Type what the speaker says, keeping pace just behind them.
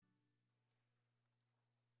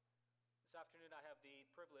This afternoon I have the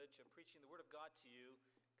privilege of preaching the Word of God to you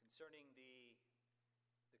concerning the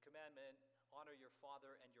commandment, honor your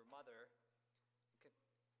father and your mother.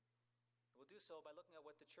 We'll do so by looking at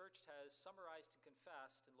what the Church has summarized and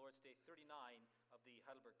confessed in Lord's Day 39 of the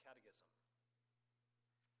Heidelberg Catechism.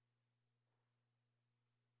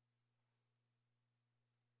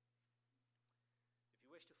 If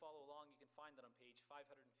you wish to follow along, you can find that on page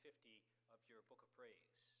 550 of your Book of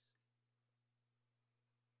Praise.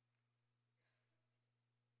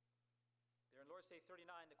 There in Lord's Day 39,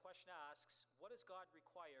 the question asks, what does God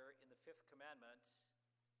require in the fifth commandment?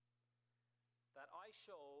 That I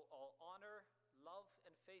show all honor, love,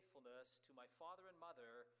 and faithfulness to my father and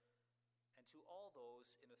mother, and to all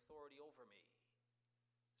those in authority over me.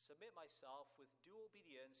 Submit myself with due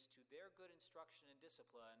obedience to their good instruction and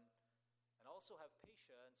discipline, and also have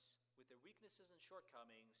patience with their weaknesses and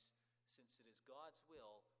shortcomings, since it is God's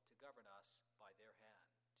will to govern us by their hand.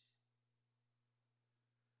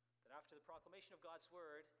 Then after the proclamation of God's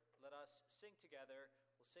word, let us sing together.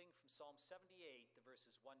 We'll sing from Psalm 78, the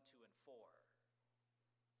verses 1, 2, and 4.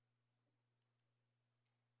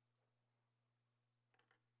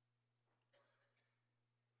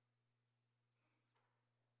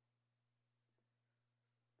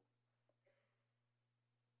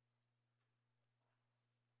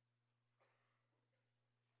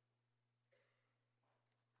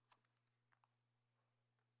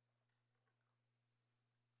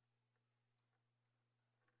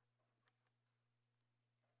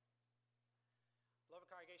 Beloved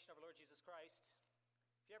congregation of our Lord Jesus Christ,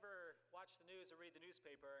 if you ever watch the news or read the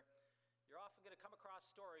newspaper, you're often going to come across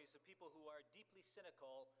stories of people who are deeply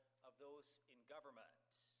cynical of those in government.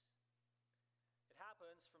 It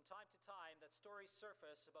happens from time to time that stories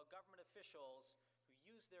surface about government officials who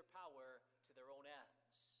use their power to their own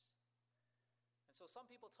ends. And so some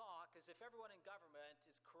people talk as if everyone in government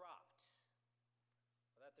is corrupt,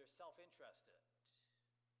 or that they're self-interested.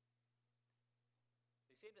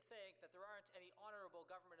 They seem to think that there aren't any honorable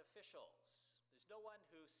government officials. There's no one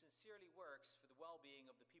who sincerely works for the well-being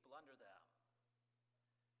of the people under them.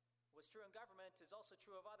 What's true in government is also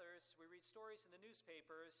true of others. We read stories in the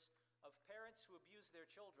newspapers of parents who abuse their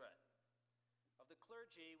children, of the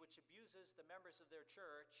clergy which abuses the members of their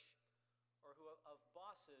church, or of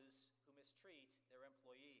bosses who mistreat their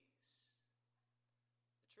employees.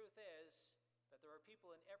 The truth is that there are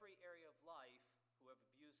people in every area of life who have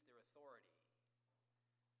abused their authority.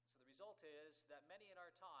 So the result is that many in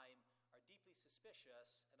our time are deeply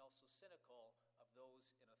suspicious and also cynical of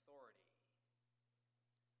those in authority.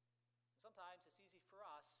 And sometimes it's easy for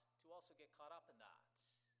us to also get caught up in that.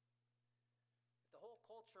 If the whole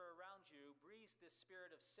culture around you breathes this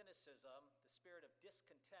spirit of cynicism, the spirit of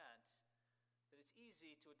discontent, then it's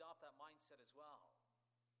easy to adopt that mindset as well.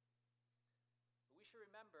 But we should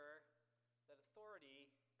remember that authority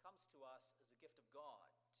comes to us as a gift of God.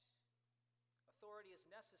 Authority is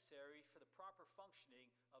necessary for the proper functioning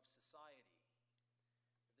of society.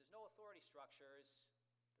 If there's no authority structures,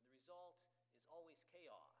 then the result is always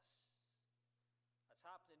chaos. That's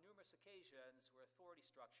happened on numerous occasions where authority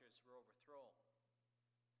structures were overthrown.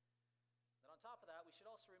 Then on top of that, we should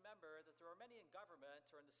also remember that there are many in government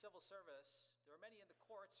or in the civil service, there are many in the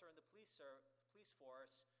courts or in the police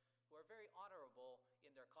force who are very honorable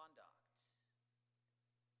in their conduct.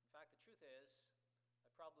 In fact, the truth is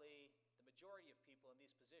that probably the majority of people in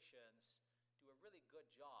these positions do a really good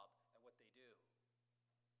job at what they do.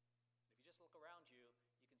 If you just look around you,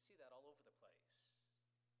 you can see that all over the place.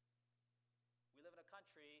 We live in a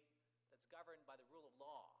country that's governed by the rule of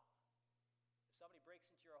law. If somebody breaks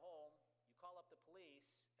into your home, you call up the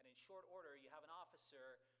police, and in short order you have an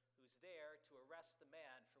officer who's there to arrest the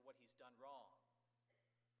man for what he's done wrong.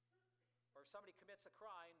 Or if somebody commits a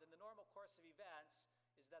crime, then the normal course of events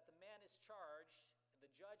is that the man is charged, the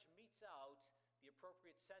judge metes out the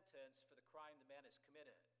appropriate sentence for the crime the man has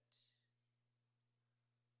committed.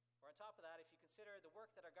 Or on top of that, if you consider the work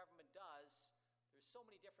that our government does, there's so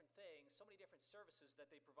many different things, so many different services that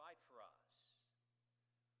they provide for us.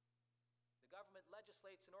 The government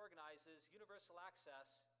legislates and organizes universal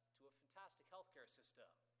access to a fantastic healthcare system.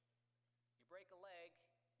 You break a leg,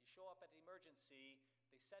 you show up at the emergency,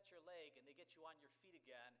 they set your leg and they get you on your feet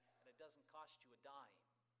again, and it doesn't cost you a dime.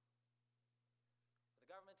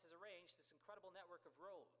 The government has arranged this incredible network of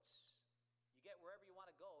roads. You get wherever you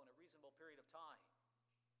want to go in a reasonable period of time.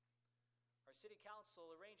 Our city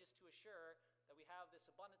council arranges to assure that we have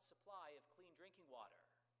this abundant supply of clean drinking water.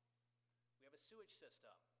 We have a sewage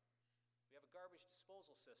system. We have a garbage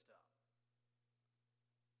disposal system.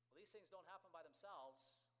 Well, these things don't happen by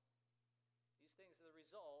themselves. These things are the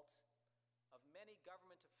result of many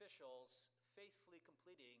government officials faithfully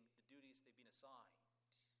completing the duties they've been assigned.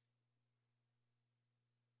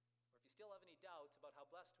 Or if you still have any doubts about how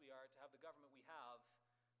blessed we are to have the government we have,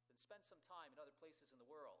 then spend some time in other places in the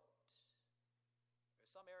world. There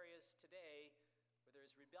are some areas today where there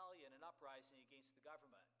is rebellion and uprising against the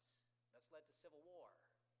government. That's led to civil war.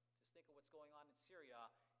 Just think of what's going on in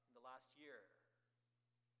Syria in the last year.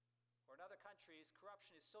 Or in other countries,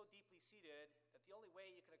 corruption is so deeply seated that the only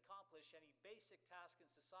way you can accomplish any basic task in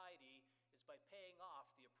society is by paying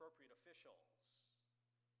off the appropriate officials.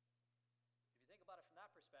 If you think about it from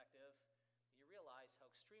that perspective, you realize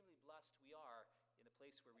how extremely blessed we are in the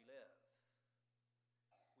place where we live.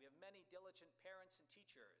 We have many diligent parents and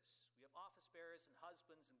teachers. We have office bearers and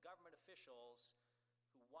husbands and government officials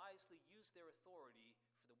who wisely use their authority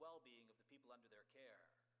for the well-being of the people under their care.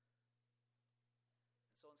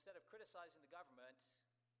 And so instead of criticizing the government,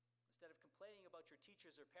 instead of complaining about your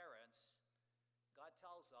teachers or parents, God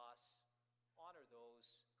tells us, honor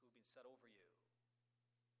those who have been set over you.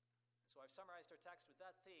 And so I've summarized our text with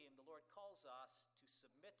that theme. The Lord calls us to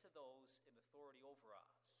submit to those in authority over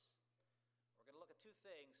us. We're going to look at two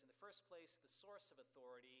things. In the first place, the source of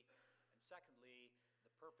authority, and secondly,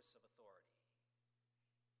 the purpose of authority.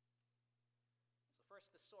 So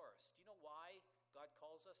first, the source. Do you know why God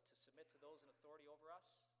calls us to submit to those in authority over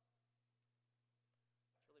us?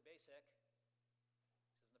 It's really basic.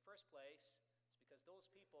 He says, in the first place, it's because those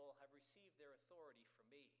people have received their authority from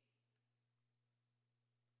me.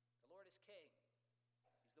 The Lord is king.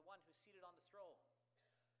 He's the one who's seated on the throne.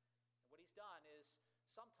 And what he's done is,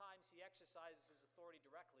 sometimes he exercises his authority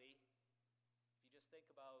directly. If you just think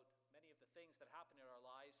about many of the things that happen in our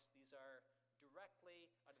lives, these are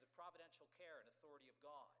directly under the providential care and authority of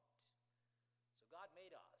God. So God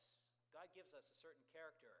made us. God gives us a certain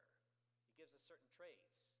character. He gives us certain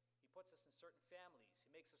traits. He puts us in certain families.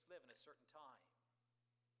 He makes us live in a certain time.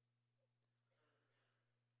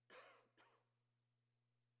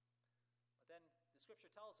 But then the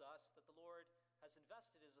scripture tells us that the Lord has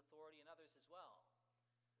invested his authority in others as well.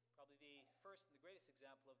 Probably the first and the greatest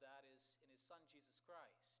example of that is in his Son, Jesus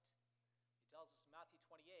Christ. He tells us in Matthew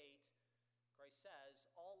 28, Christ says,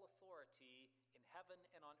 all authority in heaven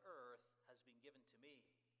and on earth has been given to me.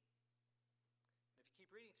 And if you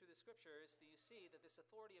keep reading through the scriptures, then you see that this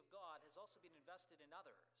authority of God has also been invested in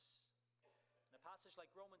others. In a passage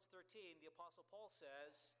like Romans 13, the Apostle Paul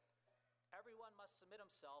says, everyone must submit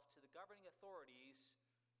himself to the governing authorities,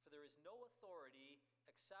 for there is no authority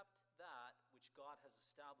except that which God has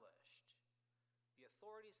established. The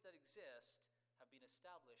authorities that exist have been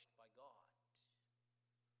established by God.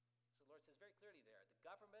 So the Lord says very clearly there, the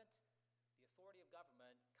government, the authority of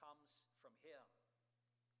government comes from him.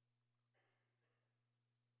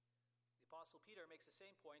 The Apostle Peter makes the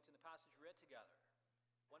same point in the passage we read together.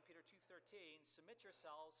 1 Peter 2:13, submit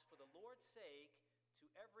yourselves for the Lord's sake to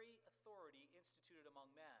every authority instituted among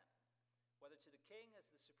men, whether to the king as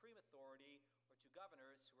the supreme authority or to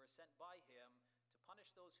governors who are sent by him to punish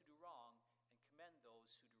those who do wrong and commend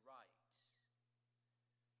those who do right.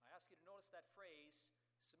 I ask you to notice that phrase,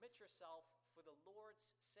 submit yourself for the Lord's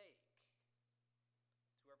sake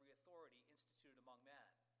to every authority instituted among men.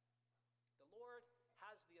 The Lord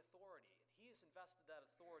has the authority, and he has invested that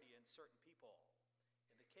authority in certain people,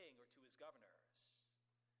 in the king or to his governors.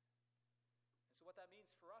 And so what that means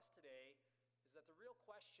for us today is that the real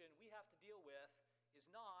question we have to deal with is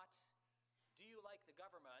not, do you like the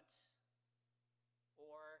government,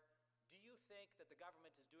 or do you think that the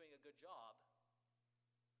government is doing a good job?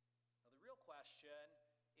 Now, the real question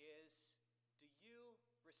is, do you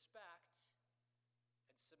respect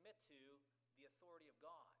and submit to the authority of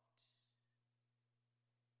God?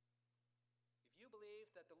 If you believe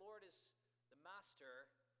that the Lord is the master,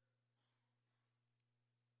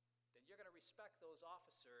 then you're going to respect those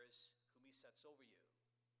officers whom he sets over you.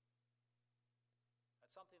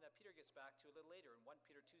 That's something that Peter gets back to a little later in 1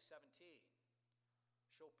 Peter 2:17.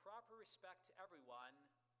 Show proper respect to everyone,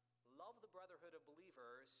 love the brotherhood of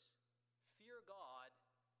believers, fear God,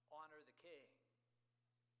 honor the king.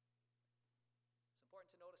 It's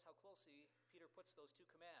important to notice how closely Peter puts those two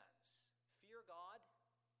commands. Fear God,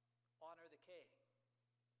 honor the king.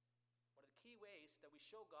 One of the key ways that we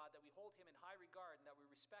show God that we hold him in high regard and that we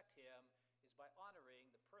respect him is by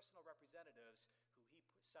honoring the personal representatives who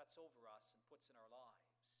he sets over us and puts in our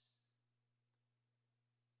lives.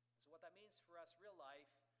 So what that means for us real life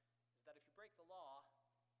is that if you break the law,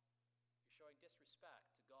 you're showing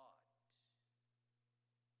disrespect to God.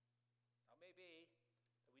 Now, it may be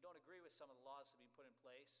that we don't agree with some of the laws that have been put in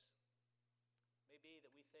place. It may be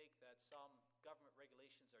that we think that some government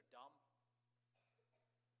regulations are dumb.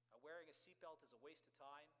 Wearing a seatbelt is a waste of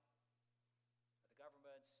time. The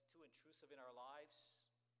government's too too intrusive in our lives,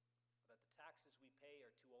 or that the taxes we pay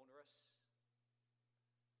are too onerous.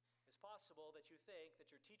 It's possible that you think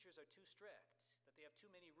that your teachers are too strict, that they have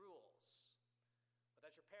too many rules, or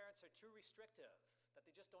that your parents are too restrictive, that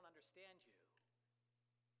they just don't understand you.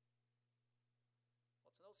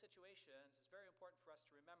 Well, in those situations, it's very important for us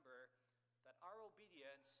to remember that our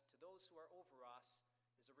obedience to those who are over us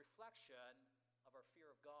is a reflection of our fear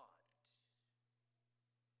of God.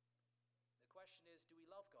 The question is, do we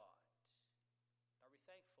love God? Are we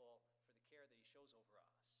thankful for the care that He shows over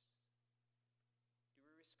us? Do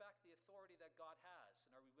we respect the authority that God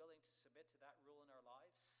has, and are we willing to submit to that rule in our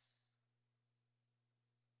lives?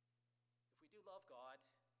 If we do love God,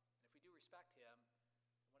 and if we do respect Him,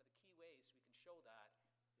 then one of the key ways we can show that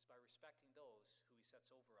is by respecting those who He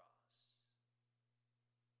sets over us.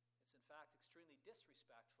 It's in fact extremely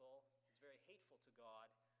disrespectful, it's very hateful to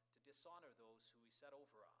God to dishonor those who He set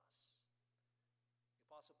over us.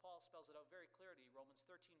 The Apostle Paul spells it out very clearly, Romans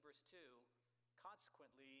 13 verse 2,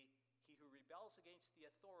 consequently, he who rebels against the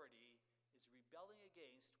authority is rebelling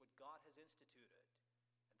against what God has instituted,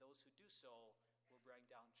 and those who do so will bring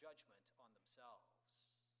down judgment on themselves.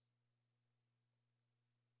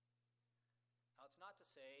 Now, it's not to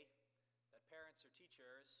say that parents or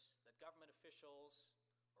teachers, that government officials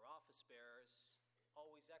or office bearers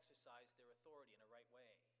always exercise their authority in a right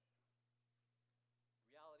way.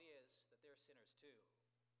 The reality is that they're sinners too.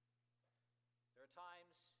 There are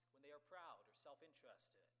times when they are proud or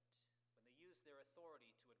self-interested, when they use their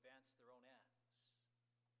authority to advance their own ends.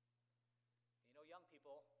 You know, young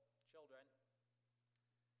people, children,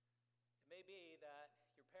 it may be that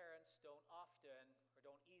your parents don't often or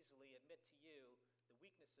don't easily admit to you the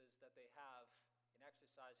weaknesses that they have in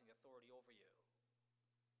exercising authority over you.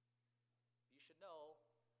 You should know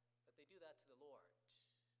that they do that to the Lord.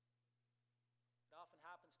 It often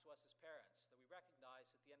happens to us as parents that we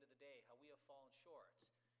recognize at the end of the day how we have fallen short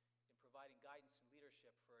in providing guidance and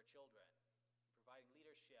leadership for our children, in providing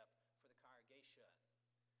leadership for the congregation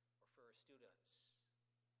or for our students.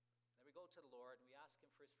 And then we go to the Lord and we ask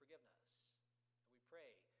Him for His forgiveness, and we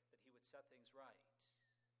pray that He would set things right.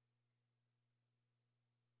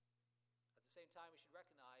 At the same time, we should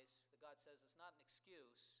recognize that God says it's not an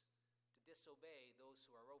excuse to disobey those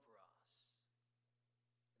who are over us.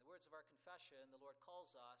 In the words of our confession, the Lord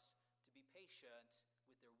calls us to be patient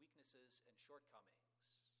with their weaknesses and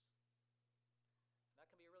shortcomings. And that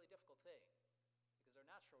can be a really difficult thing, because our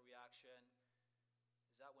natural reaction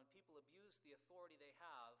is that when people abuse the authority they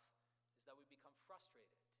have, is that we become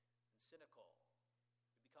frustrated and cynical.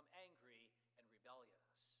 We become angry and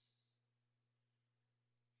rebellious.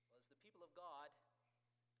 Well, as the people of God,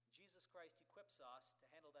 Jesus Christ equips us to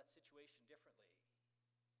handle that situation differently.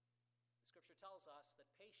 The Scripture tells us that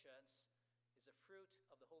patience is a fruit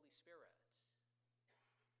of the Holy Spirit.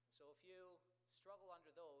 And so if you struggle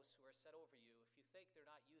under those who are set over you, if you think they're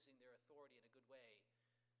not using their authority in a good way,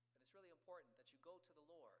 then it's really important that you go to the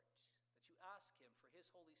Lord, that you ask Him for His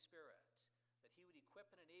Holy Spirit, that He would equip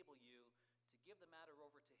and enable you to give the matter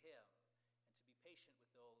over to Him and to be patient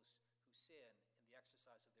with those who sin in the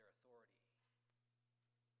exercise of their authority.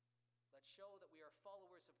 Let's show that we are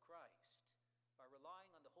followers of Christ by relying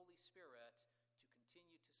on the Holy Spirit to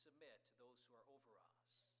continue to submit to those who are over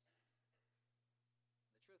us.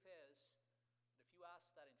 And the truth is that if you ask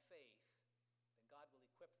that in faith,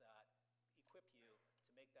 then God will equip you to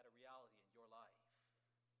make that a reality in your life.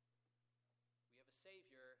 We have a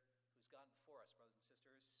Savior who's gone before us, brothers and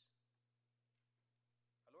sisters.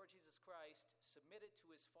 Our Lord Jesus Christ submitted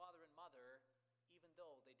to His father and mother even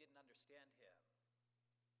though they didn't understand Him.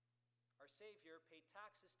 Our Savior paid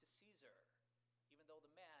taxes to Caesar even though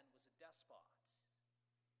the man was a despot.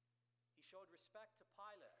 He showed respect to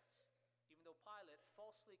Pilate, even though Pilate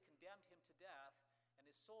falsely condemned him to death and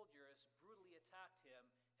his soldiers brutally attacked him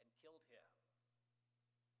and killed him.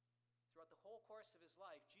 Throughout the whole course of His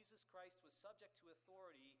life, Jesus Christ was subject to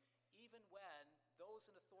authority even when those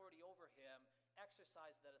in authority over Him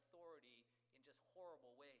exercised that authority in just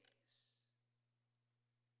horrible ways.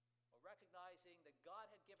 While recognizing that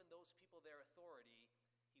God had given those people their authority,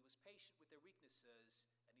 He was patient with their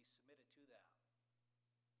weaknesses and He submitted to them.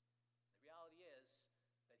 The reality is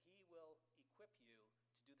that He will equip you to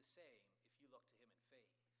do the same if you look to Him in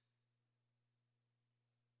faith.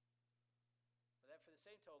 But then for the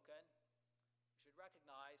same token, we should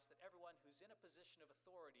recognize that everyone who's in a position of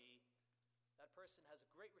authority, that person has a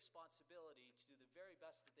great responsibility to do the very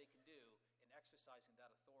best that they can do in exercising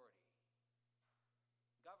that authority.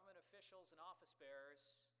 Government officials and office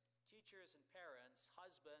bearers, teachers and parents,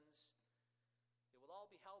 husbands, they will all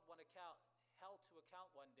be held to account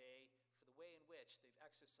one day for the way in which they've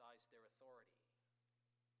exercised their authority.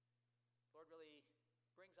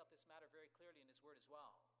 brings up this matter very clearly in his word as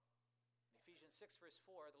well. In Ephesians 6, verse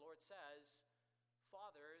 4, the Lord says,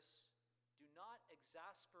 "Fathers, do not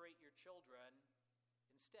exasperate your children.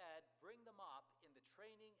 Instead, bring them up in the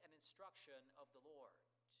training and instruction of the Lord."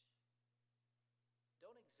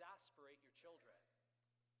 Don't exasperate your children.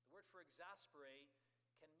 The word for exasperate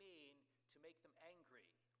can mean to make them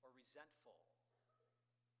angry or resentful.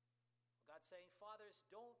 God's saying, fathers,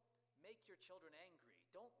 don't make your children angry.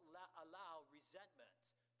 Don't allow resentment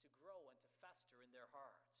to grow and to fester in their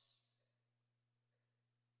hearts.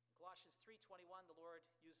 In Colossians 3:21, the Lord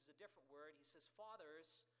uses a different word. He says,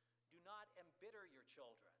 "Fathers, do not embitter your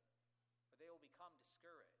children, or they will become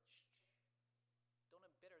discouraged." Don't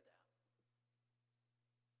embitter them.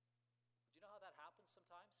 Do you know how that happens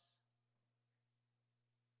sometimes?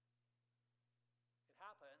 It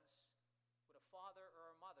happens when a father or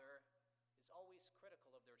a mother is always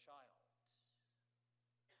critical of their child.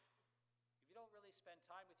 If you don't really spend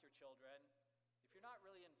time with your children, if you're not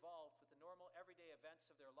really involved with the normal everyday events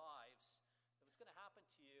of their lives, then what's going to happen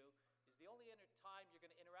to you is the only time you're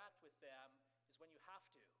going to interact with them is when you have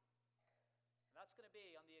to. And that's going to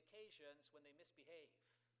be on the occasions when they misbehave.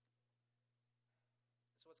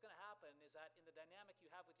 So what's going to happen is that in the dynamic you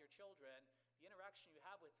have with your children, the interaction you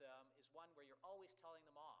have with them is one where you're always telling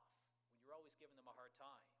them off, when you're always giving them a hard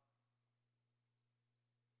time.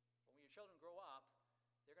 But when your children grow up,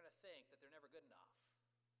 they're going to think that they're never good enough,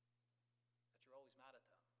 that you're always mad at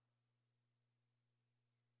them.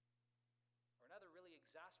 Or another really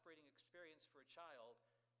exasperating experience for a child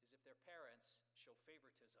is if their parents show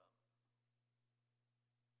favoritism.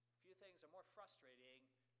 Few things are more frustrating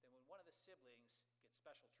than when one of the siblings gets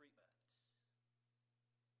special treatment.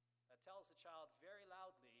 That tells the child very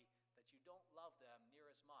loudly that you don't love them near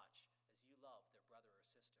as much as you love their brother or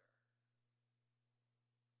sister.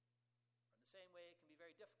 In the same way, it can be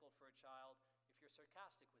very difficult for a child if you're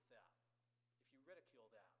sarcastic with them, if you ridicule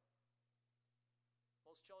them.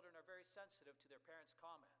 Most children are very sensitive to their parents'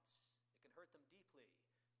 comments. It can hurt them deeply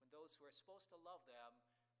when those who are supposed to love them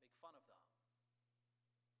make fun of them.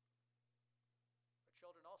 But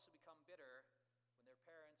children also become bitter when their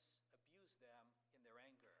parents abuse them in their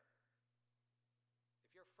anger.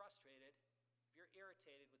 If you're frustrated, if you're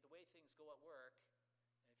irritated with the way things go at work,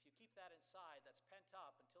 and if you keep that inside, that's pent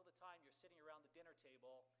up until the time you're sitting around the dinner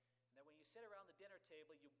table, and then when you sit around the dinner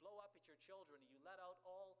table, you blow up at your children and you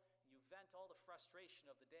you vent all the frustration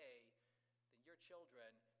of the day, then your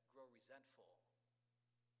children grow resentful.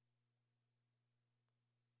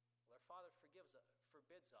 Well, our Father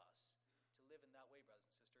forbids us to live in that way, brothers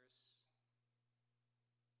and sisters.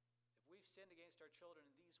 If we've sinned against our children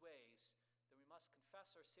in these ways, then we must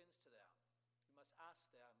confess our sins to them. We must ask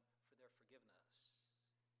them for their forgiveness.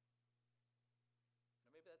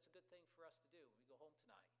 Now, maybe that's a good thing for us to do when we go home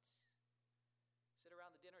tonight. Sit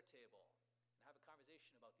around the dinner table and have a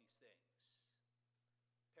conversation about these things.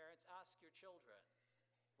 Parents, ask your children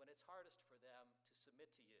when it's hardest for them to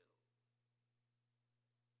submit to you.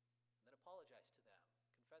 And then apologize to them.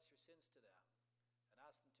 Confess your sins to them. And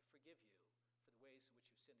ask them to forgive you for the ways in which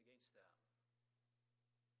you've sinned against them.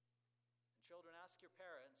 And children, ask your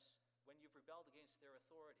parents when you've rebelled against their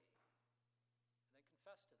authority. And then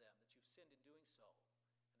confess to them that you've sinned in doing so.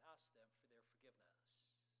 And ask them for their forgiveness.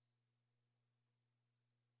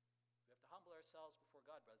 We have to humble ourselves before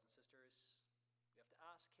God, brothers and sisters. We have to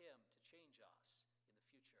ask Him to change us in the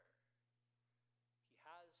future. He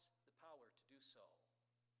has the power to do so,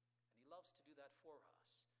 and He loves to do that for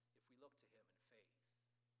us if we look to Him in faith.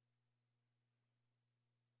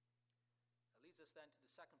 That leads us then to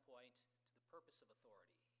the second point, to the purpose of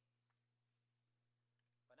authority.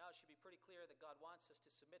 By now it should be pretty clear that God wants us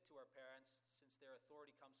to submit to our parents since their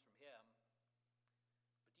authority comes from Him.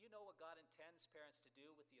 Do you know what God intends parents to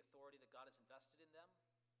do with the authority that God has invested in them?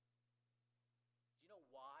 Do you know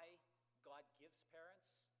why God gives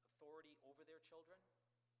parents authority over their children?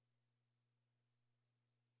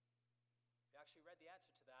 We actually read the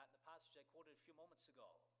answer to that in the passage I quoted a few moments ago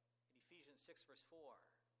in Ephesians 6, verse 4.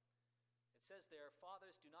 It says there,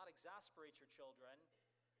 "Fathers, do not exasperate your children."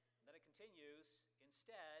 And then it continues,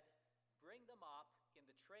 "Instead, bring them up in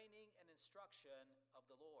the training and instruction of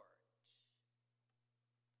the Lord."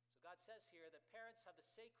 God says here that parents have the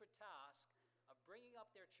sacred task of bringing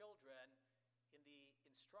up their children in the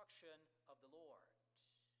instruction of the Lord.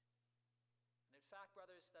 And in fact,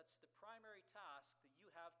 brothers, that's the primary task that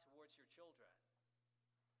you have towards your children.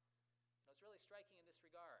 And it's really striking in this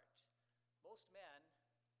regard. Most men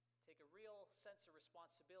take a real sense of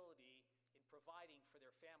responsibility in providing for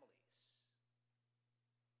their families.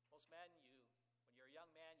 Most men, when you're a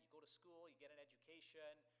young man, you go to school, you get an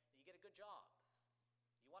education, and you get a good job.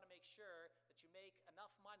 You want to make sure that you make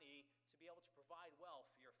enough money to be able to provide well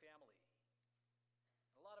for your family.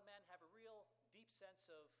 And a lot of men have a real deep sense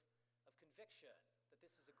of conviction that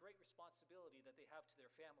this is a great responsibility that they have to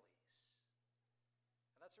their families.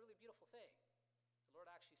 And that's a really beautiful thing. The Lord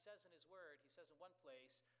actually says in His Word, He says in one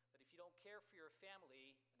place, that if you don't care for your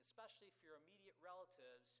family, and especially for your immediate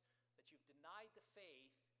relatives, that you've denied the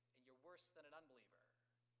faith and you're worse than an unbeliever.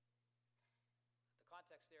 The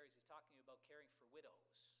context there is He's talking about caring for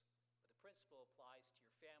widows. But the principle applies to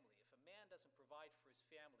your family. If a man doesn't provide for his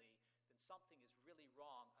family, then something is really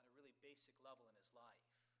wrong on a really basic level in his life.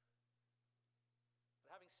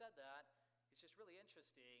 But having said that, it's just really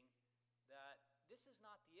interesting that this is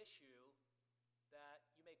not the issue that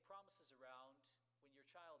you make promises around when your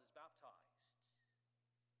child is baptized.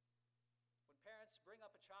 When parents bring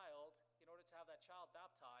up a child in order to have that child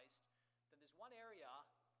baptized, then there's one area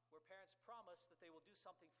where parents promise that they will do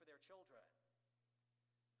something for their children.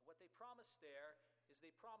 And what they promise there is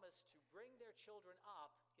they promise to bring their children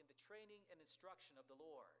up in the training and instruction of the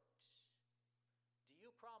Lord. Do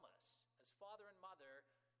you promise, as father and mother,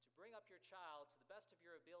 to bring up your child to the best of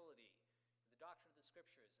your ability in the doctrine of the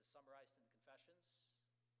Scriptures as summarized in the Confessions?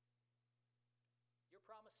 You're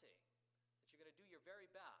promising that you're going to do your very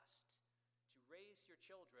best to raise your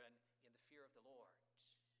children in the fear of the Lord.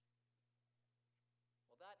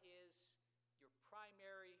 Well, that is your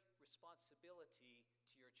primary responsibility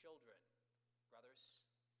to your children, brothers.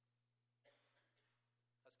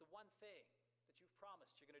 That's the one thing that you've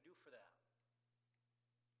promised you're going to do for them.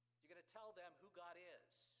 You're going to tell them who God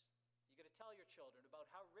is. You're going to tell your children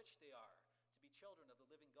about how rich they are to be children of the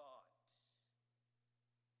living God.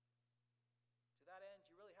 To that end,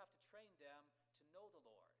 you really have to train them to know the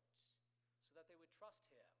Lord so that they would trust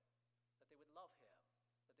Him, that they would love Him,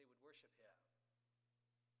 that they would worship Him.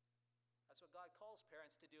 That's what God calls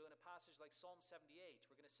parents to do in a passage like Psalm 78.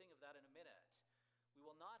 We're going to sing of that in a minute. We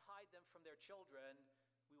will not hide them from their children.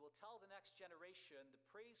 We will tell the next generation the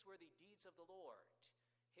praiseworthy deeds of the Lord,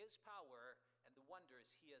 His power, and the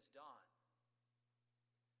wonders He has done.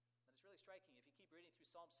 And it's really striking. If you keep reading through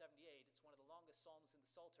Psalm 78, it's one of the longest psalms in the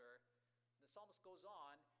Psalter. And the psalmist goes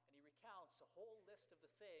on, and he recounts a whole list of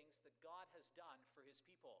the things that God has done for His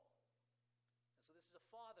people. And so this is a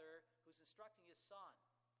father who's instructing his son.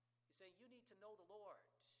 He's saying, you need to know the Lord.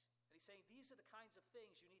 And he's saying, these are the kinds of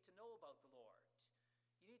things you need to know about the Lord.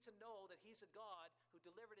 You need to know that He's a God who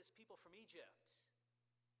delivered His people from Egypt.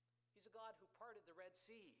 He's a God who parted the Red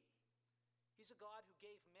Sea. He's a God who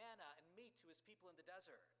gave manna and meat to His people in the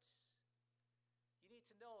desert. You need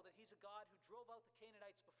to know that He's a God who drove out the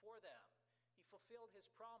Canaanites before them. He fulfilled His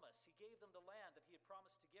promise. He gave them the land that He had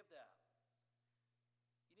promised to give them.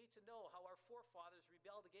 You need to know how our forefathers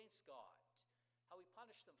rebelled against God, how He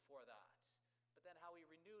punished them for that, but then how He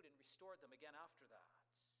renewed and restored them again after that.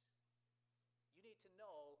 You need to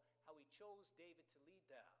know how He chose David to lead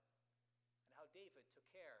them and how David took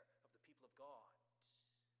care of the people of God.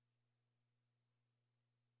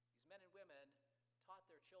 These men and women taught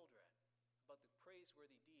their children about the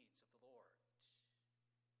praiseworthy deeds of the Lord.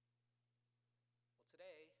 Well,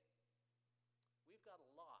 today, we've got a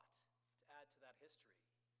lot to add to that history.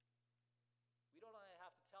 We don't only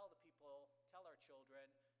have to tell our children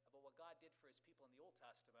about what God did for His people in the Old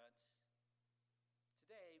Testament.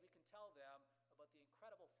 Today, we can tell them about the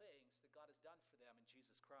incredible things that God has done for them in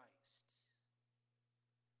Jesus Christ.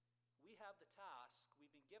 We have the task,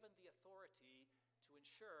 we've been given the authority to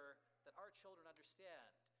ensure that our children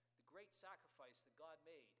understand the great sacrifice that God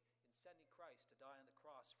made in sending Christ to die on the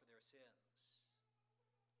cross for their sins.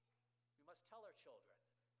 We must tell our children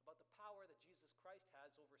about the power that Jesus Christ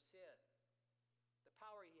has over sin, the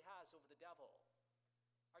power He has over the devil.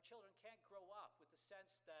 Our children can't grow up with the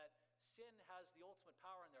sense that sin has the ultimate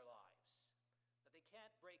power in their lives, that they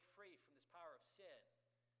can't break free from this power of sin.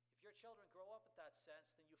 If your children grow up with that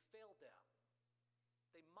sense, then you failed them.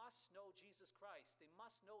 They must know Jesus Christ. They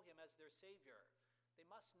must know Him as their Savior. They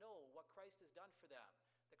must know what Christ has done for them,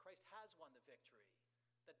 that Christ has won the victory,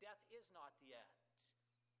 that death is not the end,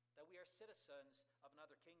 that we are citizens of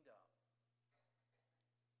another kingdom.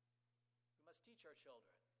 We must teach our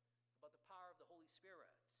children about the power of the Holy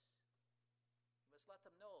Spirit. We must let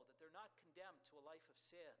them know that they're not condemned to a life of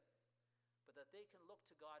sin, but that they can look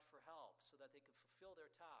to God for help so that they can fulfill their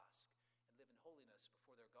task and live in holiness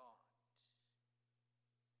before their God.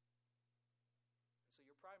 And so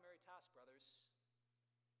your primary task, brothers,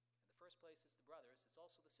 in the first place it's the brothers, it's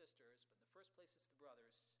also the sisters, but in the first place it's the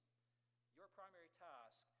brothers. Your primary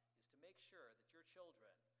task is to make sure that your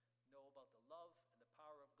children know about the love and the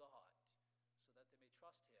power of God so that they may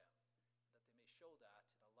trust Him, and that they may show that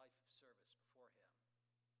in a life of service before Him.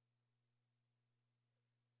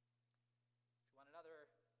 If you want another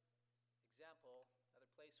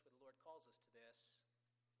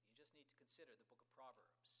consider the book of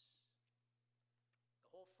Proverbs.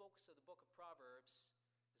 The whole focus of the book of Proverbs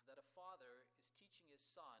is that a father is teaching his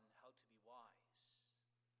son how to be wise.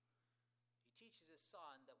 He teaches his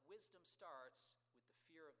son that wisdom starts with the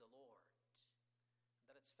fear of the Lord, and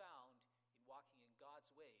that it's found in walking in God's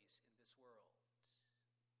ways in this world.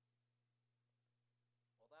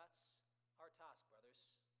 Well, that's our task,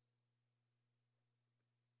 brothers.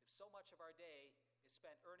 If so much of our day is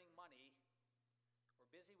spent earning money, or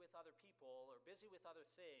busy with other people, or busy with other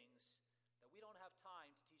things, that we don't have time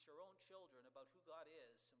to teach our own children about who God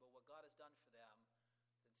is and about what God has done for them,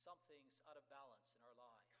 then something's out of balance in our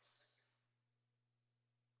lives.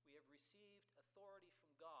 We have received authority from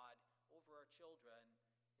God over our children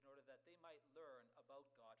in order that they might learn about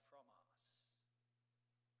God from us.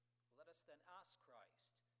 Let us then ask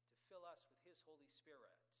Christ to fill us with his Holy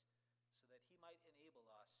Spirit so that he might enable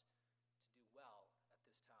us to do well at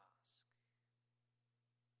this task.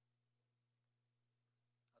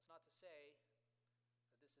 That's not to say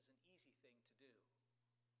that this is an easy thing to do.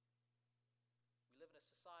 We live in a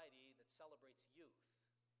society that celebrates youth.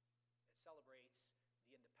 It celebrates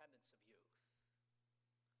the independence of youth.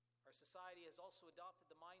 Our society has also adopted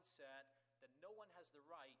the mindset that no one has the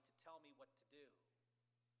right to tell me what to do.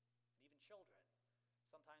 And even children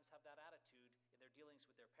sometimes have that attitude in their dealings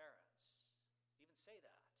with their parents. They even say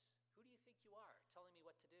that. Who do you think you are telling me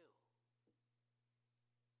what to do?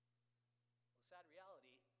 Well, the sad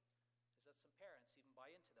reality is that some parents even buy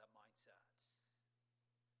into that mindset.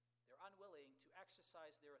 They're unwilling to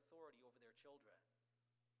exercise their authority over their children.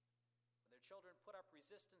 When their children put up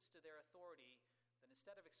resistance to their authority, then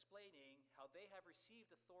instead of explaining how they have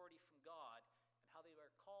received authority from God and how they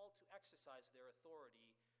are called to exercise their authority,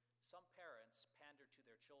 some parents pander to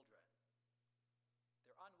their children.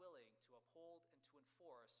 They're unwilling to uphold and to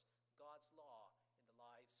enforce God's law in the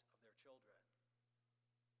lives of their children.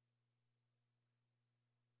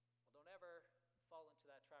 Well, don't ever fall into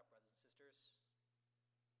that trap, brothers and sisters.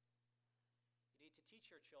 You need to teach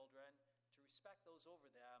your children to respect those over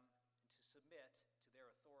them and to submit to their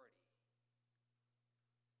authority.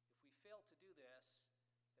 If we fail to do this,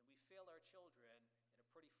 then we fail our children in a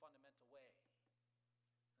pretty fundamental way.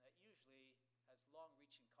 And that usually has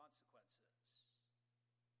long-reaching consequences.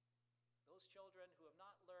 Those children who have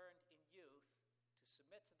not learned in youth to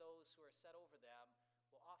submit to those who are set over them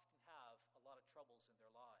will often have a lot of troubles in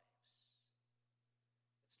their lives.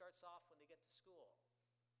 It starts off when they get to school.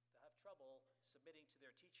 They'll have trouble submitting to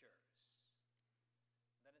their teachers.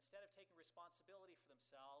 And then instead of taking responsibility for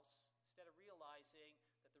themselves, instead of realizing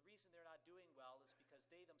that the reason they're not doing well is because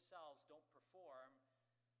they themselves don't perform,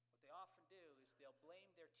 what they often do is they'll blame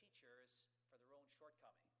their teachers for their own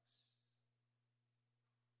shortcomings.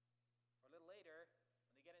 Or a little later,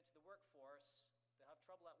 when they get into the workforce, they'll have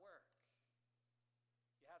trouble at work.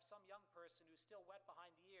 You have some young person who's still wet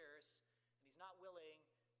behind the ears, and he's not willing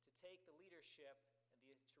to take the leadership and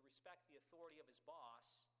to respect the authority of his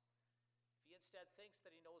boss. If he instead thinks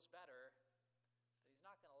that he knows better, then he's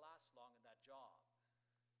not going to last long in that job.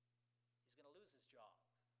 He's going to lose his job.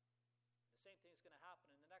 And the same thing is going to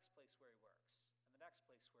happen in the next place where he works, and the next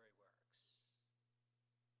place where he works.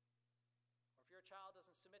 Or if your child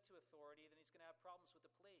doesn't submit to authority, then he's going to have problems with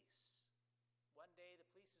the police. One day the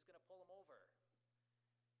police is going to pull him over.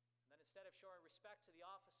 And then instead of showing respect to the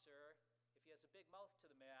officer, if he has a big mouth to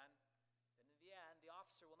the man, then in the end, the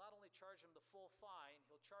officer will not only charge him the full fine,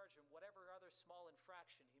 he'll charge him whatever other small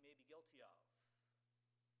infraction he may be guilty of.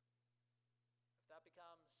 If that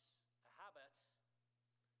becomes a habit,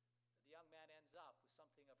 the young man ends up with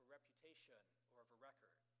something of a reputation or of a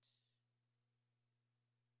record.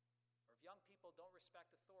 Or if young people don't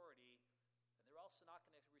respect authority, then they're also not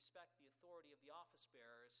going to respect the authority of the office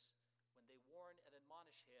bearers when they warn and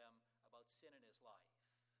admonish him about sin in his life.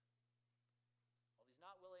 Well, he's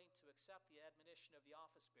not willing to accept the admonition of the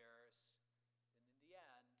office bearers, and in the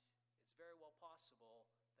end, it's very well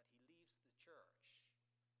possible that he leaves the church,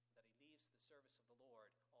 that he leaves the service of the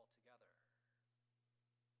Lord altogether.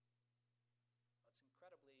 That's an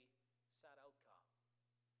incredibly sad outcome.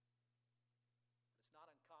 But it's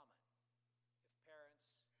not uncommon if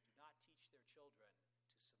parents do not teach their children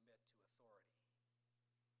to submit to authority.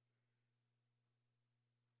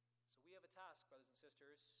 So we have a task, brothers and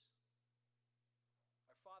sisters.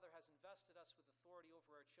 Our Father has invested us with authority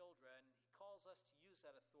over our children. He calls us to use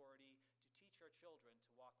that authority to teach our children to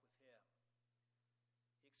walk with him.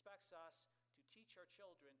 He expects us to teach our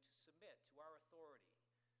children to submit to our authority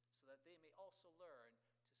so that they may also learn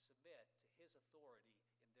to submit to his authority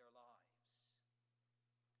in their lives.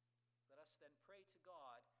 Let us then pray to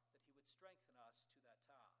God that he would strengthen us to that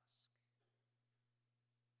task.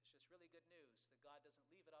 Let's just really good news that God doesn't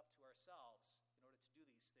leave it up to ourselves in order to do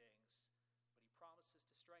these things, but he promises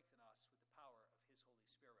to strengthen us with the power of his Holy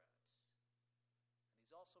Spirit. And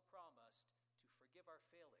he's also promised to forgive our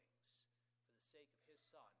failings for the sake of his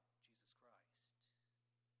Son, Jesus Christ.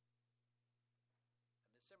 And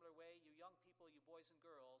in a similar way, you young people, you boys and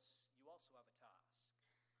girls, you also have a task.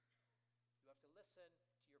 You have to listen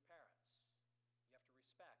to your parents. You have to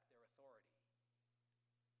respect their authority.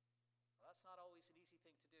 Well, that's not always an easy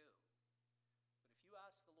thing to do. But if you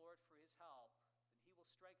ask the Lord for his help, then he will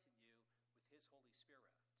strengthen you with his Holy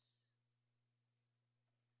Spirit.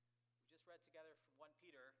 We just read together from 1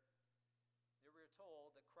 Peter. There we are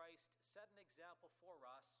told that Christ set an example for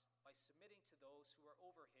us by submitting to those who are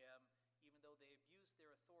over him, even though they abused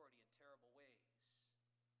their authority in terrible ways.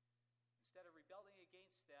 Instead of rebelling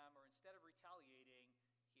against them or instead of retaliating,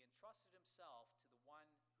 he entrusted himself to the one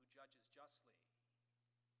who judges justly.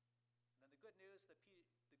 And then the good news,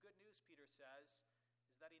 Peter says,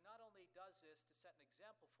 is that he not only does this to set an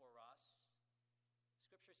example for us,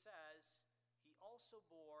 Scripture says he also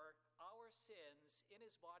bore our sins in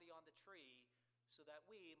his body on the tree so that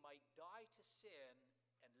we might die to sin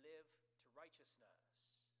and live to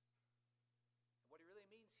righteousness. And what he really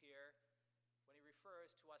means here, when he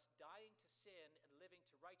refers to us dying to sin and living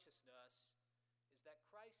to righteousness, is that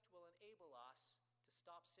Christ will enable us to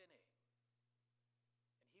stop sinning.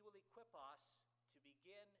 And he will equip us to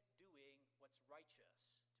begin doing what's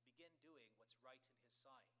righteous, to begin doing what's right in his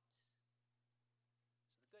sight.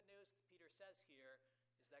 So the good news that Peter says here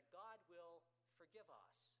is that God will forgive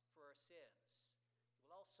us for our sins. He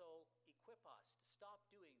will also equip us to stop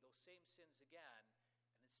doing those same sins again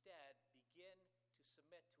and instead begin to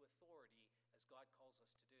submit to authority as God calls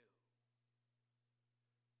us to do.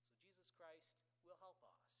 So Jesus Christ will help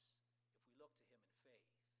us if we look to him in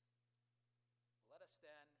faith. Let us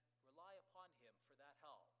then rely upon him for that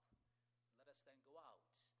help. Let us then go out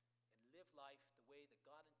and live life the way that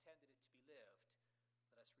God intended it to be lived.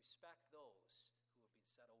 Let us respect those who have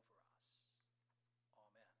been set over us.